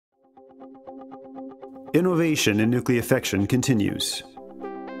Innovation in nucleofection continues.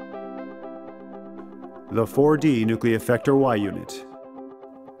 The 4D Nucleofector Y unit,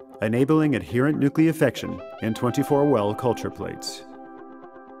 enabling adherent nucleofection in 24-well culture plates.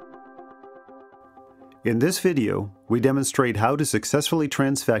 In this video, we demonstrate how to successfully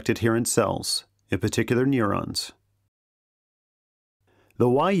transfect adherent cells, in particular neurons. The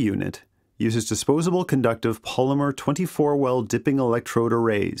Y unit uses disposable conductive polymer 24-well dipping electrode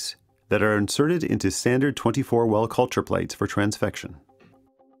arrays that are inserted into standard 24-well culture plates for transfection.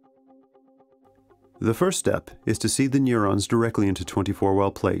 The first step is to seed the neurons directly into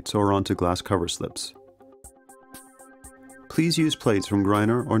 24-well plates or onto glass cover slips. Please use plates from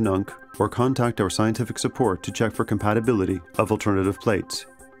Greiner or Nunc, or contact our scientific support to check for compatibility of alternative plates.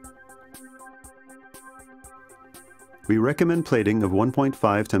 We recommend plating of 1.5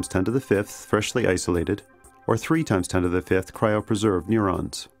 × 10 to the 5th freshly isolated, or 3 × 10 to the 5th cryopreserved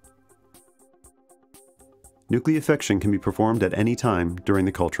neurons. Nucleofection can be performed at any time during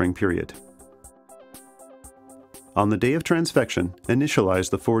the culturing period. On the day of transfection, initialize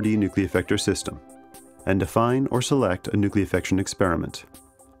the 4D Nucleofector system, and define or select a nucleofection experiment.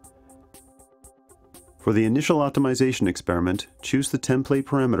 For the initial optimization experiment, choose the template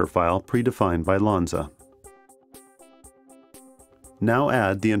parameter file predefined by Lonza. Now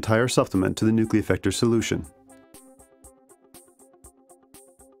add the entire supplement to the Nucleofector solution.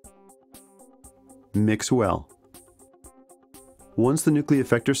 Mix well. Once the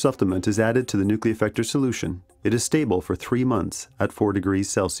Nucleofector supplement is added to the Nucleofector solution, it is stable for 3 months at 4 degrees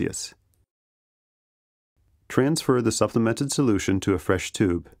Celsius. Transfer the supplemented solution to a fresh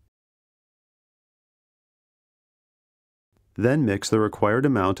tube. Then mix the required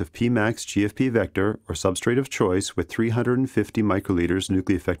amount of Pmax GFP vector or substrate of choice with 350 microliters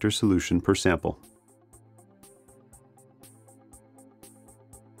Nucleofector solution per sample.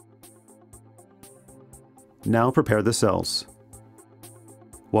 Now prepare the cells.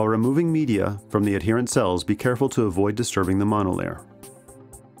 While removing media from the adherent cells, be careful to avoid disturbing the monolayer.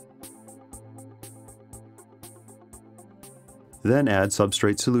 Then add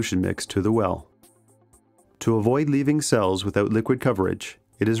substrate solution mix to the well. To avoid leaving cells without liquid coverage,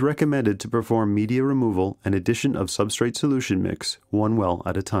 it is recommended to perform media removal and addition of substrate solution mix 1 well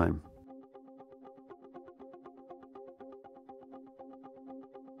at a time.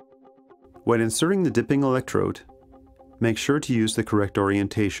 When inserting the dipping electrode, make sure to use the correct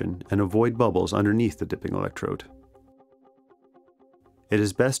orientation and avoid bubbles underneath the dipping electrode. It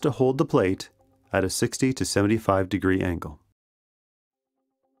is best to hold the plate at a 60 to 75 degree angle.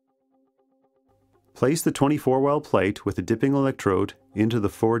 Place the 24-well plate with the dipping electrode into the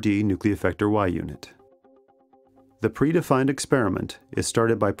 4D Nucleofector Y unit. The predefined experiment is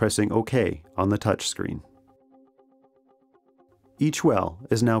started by pressing OK on the touch screen. Each well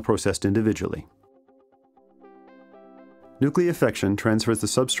is now processed individually. Nucleofection transfers the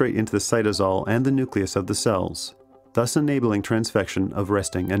substrate into the cytosol and the nucleus of the cells, thus enabling transfection of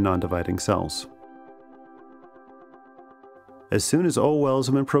resting and non-dividing cells. As soon as all wells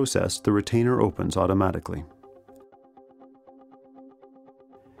have been processed, the retainer opens automatically.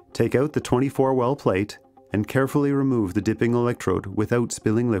 Take out the 24-well plate and carefully remove the dipping electrode without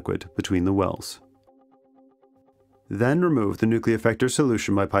spilling liquid between the wells. Then remove the Nucleofector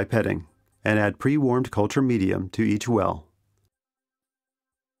solution by pipetting and add pre-warmed culture medium to each well.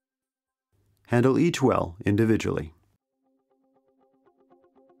 Handle each well individually.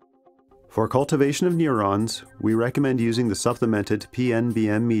 For cultivation of neurons, we recommend using the supplemented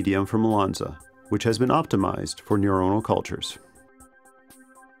PNBM medium from Lonza, which has been optimized for neuronal cultures.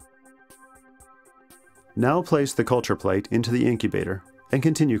 Now place the culture plate into the incubator and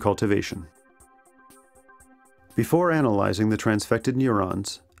continue cultivation. Before analyzing the transfected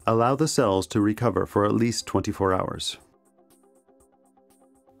neurons, allow the cells to recover for at least 24 hours.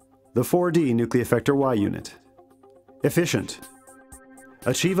 The 4D Nucleofector Y unit. Efficient.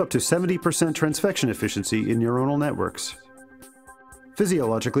 Achieve up to 70% transfection efficiency in neuronal networks.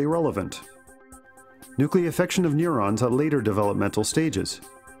 Physiologically relevant. Nucleofection of neurons at later developmental stages.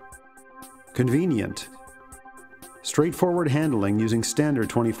 Convenient. Straightforward handling using standard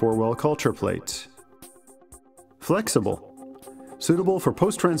 24-well culture plates. Flexible. Suitable for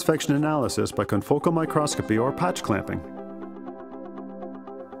post-transfection analysis by confocal microscopy or patch clamping.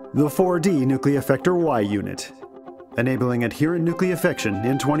 The 4D Nucleofector Y unit, enabling adherent nucleofection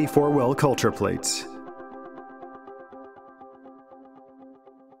in 24-well culture plates.